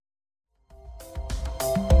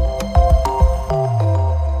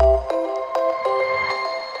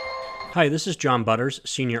Hi, this is John Butters,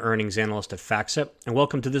 Senior Earnings Analyst at FactSet, and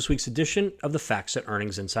welcome to this week's edition of the FactSet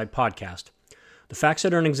Earnings Insight Podcast. The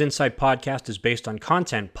FactSet Earnings Insight Podcast is based on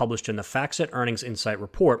content published in the FactSet Earnings Insight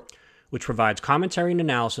Report, which provides commentary and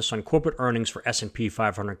analysis on corporate earnings for S&P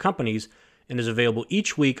 500 companies and is available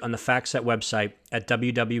each week on the FactSet website at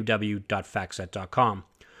www.factset.com.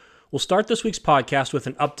 We'll start this week's podcast with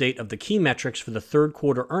an update of the key metrics for the third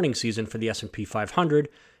quarter earnings season for the S&P 500,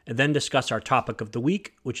 and then discuss our topic of the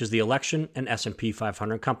week, which is the election and S&P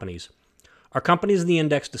 500 companies. Our companies in the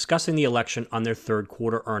index discussing the election on their third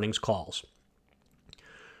quarter earnings calls.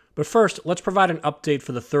 But first, let's provide an update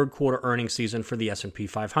for the third quarter earnings season for the S&P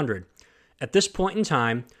 500. At this point in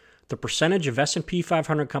time, the percentage of S&P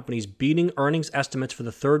 500 companies beating earnings estimates for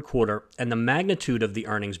the third quarter and the magnitude of the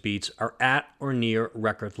earnings beats are at or near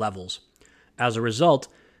record levels. As a result,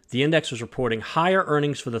 the index is reporting higher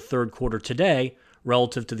earnings for the third quarter today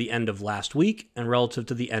relative to the end of last week and relative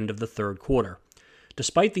to the end of the third quarter.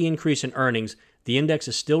 Despite the increase in earnings, the index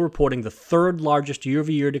is still reporting the third largest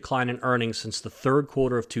year-over-year decline in earnings since the third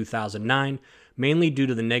quarter of 2009, mainly due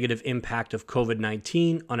to the negative impact of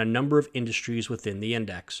COVID-19 on a number of industries within the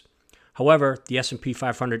index. However, the S&P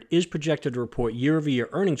 500 is projected to report year-over-year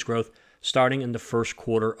earnings growth starting in the first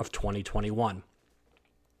quarter of 2021.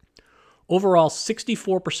 Overall,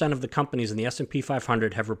 64% of the companies in the S&P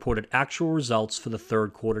 500 have reported actual results for the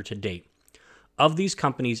third quarter to date. Of these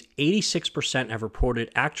companies, 86% have reported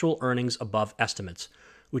actual earnings above estimates,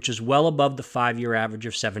 which is well above the 5-year average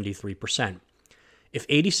of 73%. If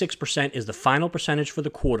 86% is the final percentage for the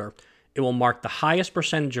quarter, it will mark the highest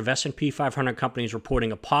percentage of S&P 500 companies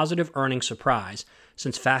reporting a positive earnings surprise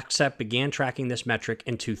since FactSet began tracking this metric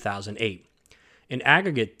in 2008. In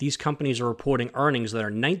aggregate, these companies are reporting earnings that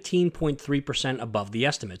are 19.3% above the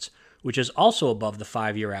estimates, which is also above the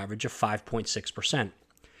 5-year average of 5.6%.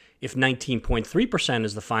 If 19.3%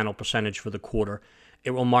 is the final percentage for the quarter,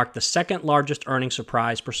 it will mark the second largest earnings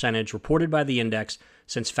surprise percentage reported by the index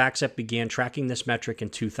since FactSet began tracking this metric in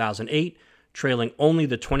 2008, trailing only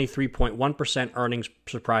the 23.1% earnings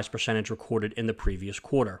surprise percentage recorded in the previous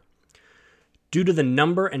quarter. Due to the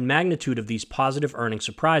number and magnitude of these positive earnings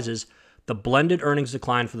surprises, the blended earnings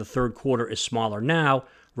decline for the third quarter is smaller now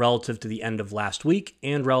relative to the end of last week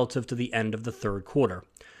and relative to the end of the third quarter.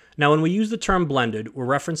 Now, when we use the term blended, we're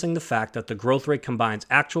referencing the fact that the growth rate combines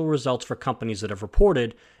actual results for companies that have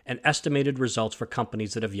reported and estimated results for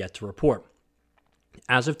companies that have yet to report.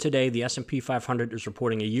 As of today, the S&P 500 is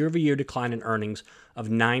reporting a year-over-year decline in earnings of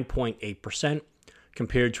 9.8%,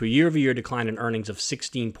 compared to a year-over-year decline in earnings of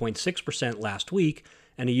 16.6% last week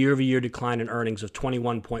and a year-over-year decline in earnings of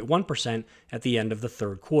 21.1% at the end of the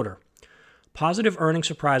third quarter. Positive earnings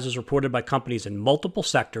surprises reported by companies in multiple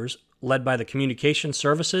sectors, led by the communication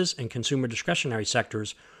services and consumer discretionary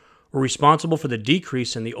sectors, were responsible for the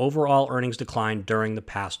decrease in the overall earnings decline during the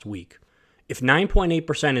past week. If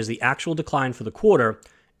 9.8% is the actual decline for the quarter,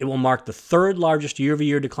 it will mark the third largest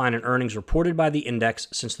year-over-year decline in earnings reported by the index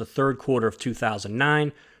since the third quarter of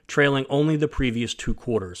 2009, trailing only the previous 2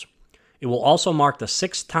 quarters. It will also mark the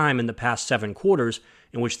 6th time in the past 7 quarters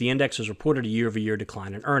in which the index has reported a year-over-year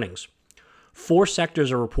decline in earnings. 4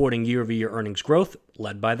 sectors are reporting year-over-year earnings growth,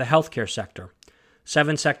 led by the healthcare sector.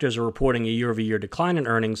 7 sectors are reporting a year-over-year decline in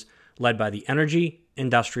earnings, led by the energy,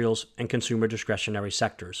 industrials, and consumer discretionary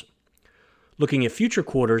sectors. Looking at future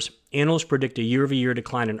quarters, analysts predict a year-over-year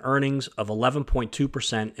decline in earnings of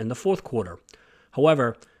 11.2% in the fourth quarter.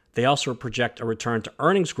 However, they also project a return to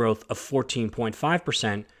earnings growth of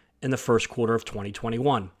 14.5% in the first quarter of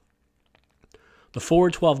 2021. The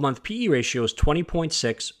forward 12-month PE ratio is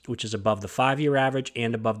 20.6, which is above the 5-year average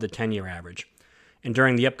and above the 10-year average. And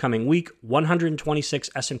during the upcoming week,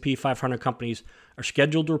 126 S&P 500 companies are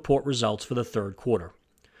scheduled to report results for the third quarter.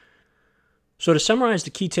 So to summarize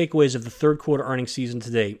the key takeaways of the third quarter earnings season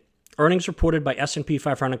to date, earnings reported by S&P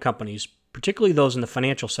 500 companies, particularly those in the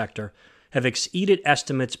financial sector, have exceeded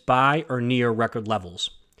estimates by or near record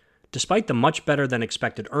levels. Despite the much better than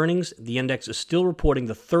expected earnings, the index is still reporting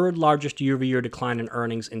the third largest year-over-year decline in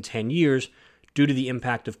earnings in 10 years due to the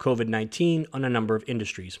impact of COVID-19 on a number of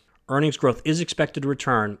industries. Earnings growth is expected to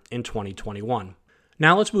return in 2021.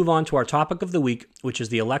 Now let's move on to our topic of the week, which is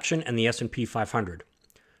the election and the S&P 500.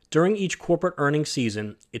 During each corporate earnings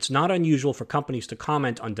season, it's not unusual for companies to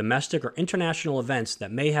comment on domestic or international events that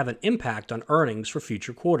may have an impact on earnings for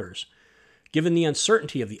future quarters. Given the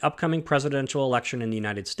uncertainty of the upcoming presidential election in the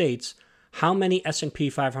United States, how many S&P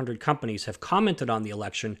 500 companies have commented on the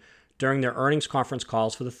election during their earnings conference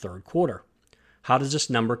calls for the third quarter? How does this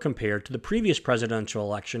number compare to the previous presidential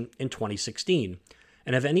election in 2016?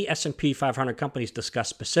 And have any S&P 500 companies discussed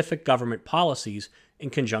specific government policies in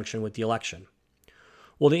conjunction with the election?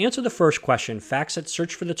 Well, to answer the first question, FactSet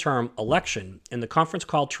searched for the term election in the conference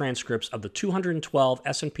call transcripts of the 212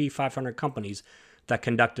 S&P 500 companies that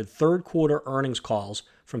conducted third quarter earnings calls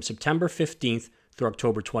from September 15th through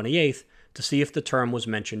October 28th to see if the term was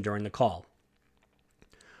mentioned during the call.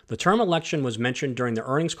 The term election was mentioned during the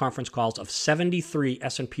earnings conference calls of 73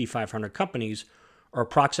 S&P 500 companies, or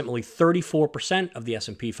approximately 34% of the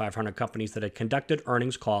S&P 500 companies that had conducted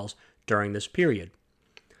earnings calls during this period.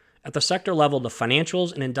 At the sector level, the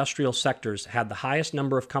financials and industrial sectors had the highest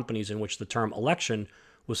number of companies in which the term election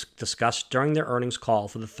was discussed during their earnings call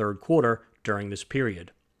for the third quarter during this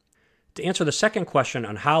period. To answer the second question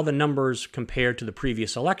on how the numbers compared to the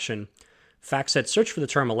previous election, FactSet searched for the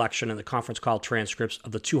term election in the conference call transcripts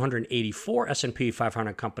of the 284 S&P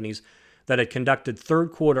 500 companies that had conducted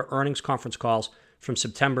third quarter earnings conference calls from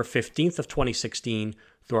September 15th of 2016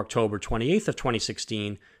 through October 28th of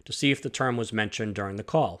 2016 to see if the term was mentioned during the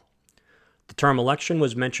call. The term election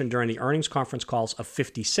was mentioned during the earnings conference calls of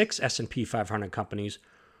 56 S&P 500 companies,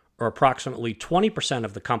 or approximately 20%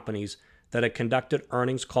 of the companies that had conducted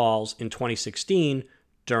earnings calls in 2016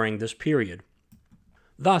 during this period.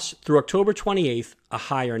 Thus, through October 28th, a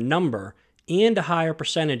higher number and a higher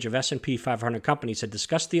percentage of S&P 500 companies had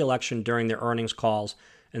discussed the election during their earnings calls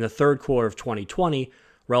in the third quarter of 2020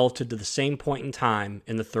 relative to the same point in time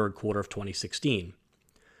in the third quarter of 2016.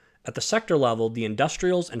 At the sector level, the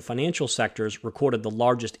industrials and financial sectors recorded the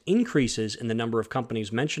largest increases in the number of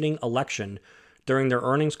companies mentioning election during their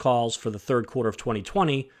earnings calls for the third quarter of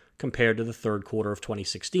 2020 compared to the third quarter of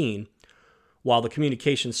 2016, while the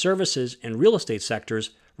communication services and real estate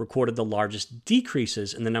sectors recorded the largest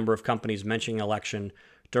decreases in the number of companies mentioning election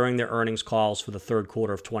during their earnings calls for the third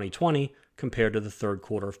quarter of 2020 compared to the third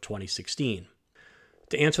quarter of 2016.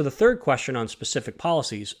 To answer the third question on specific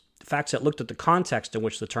policies, FactSet looked at the context in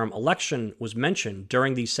which the term election was mentioned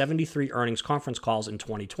during these 73 earnings conference calls in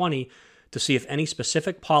 2020 to see if any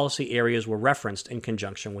specific policy areas were referenced in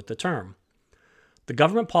conjunction with the term. The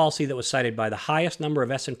government policy that was cited by the highest number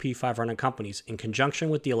of S&P 500 companies in conjunction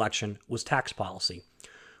with the election was tax policy,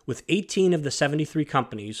 with 18 of the 73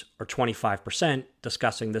 companies, or 25%,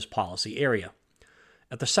 discussing this policy area.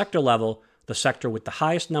 At the sector level, the sector with the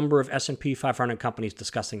highest number of S&P 500 companies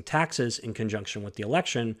discussing taxes in conjunction with the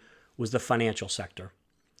election was the financial sector.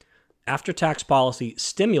 After tax policy,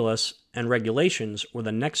 stimulus and regulations were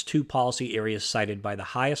the next two policy areas cited by the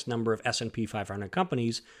highest number of S&P 500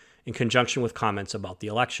 companies in conjunction with comments about the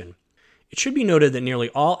election. It should be noted that nearly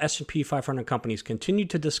all S&P 500 companies continued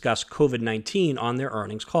to discuss COVID-19 on their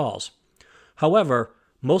earnings calls. However,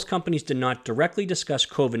 most companies did not directly discuss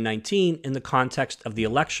COVID-19 in the context of the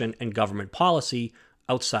election and government policy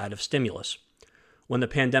outside of stimulus. When the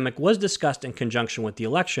pandemic was discussed in conjunction with the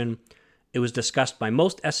election, it was discussed by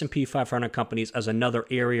most S&P 500 companies as another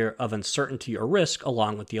area of uncertainty or risk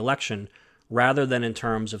along with the election, rather than in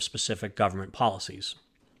terms of specific government policies.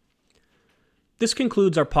 This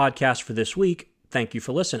concludes our podcast for this week. Thank you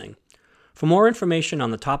for listening. For more information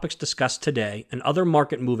on the topics discussed today and other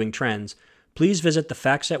market-moving trends, please visit the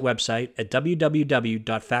FactSet website at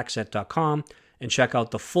www.factset.com and check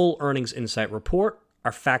out the full Earnings Insight Report,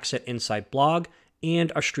 our FactSet Insight blog,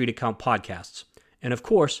 and our Street Account podcasts. And of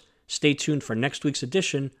course, stay tuned for next week's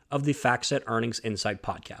edition of the FactSet Earnings Insight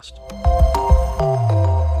podcast.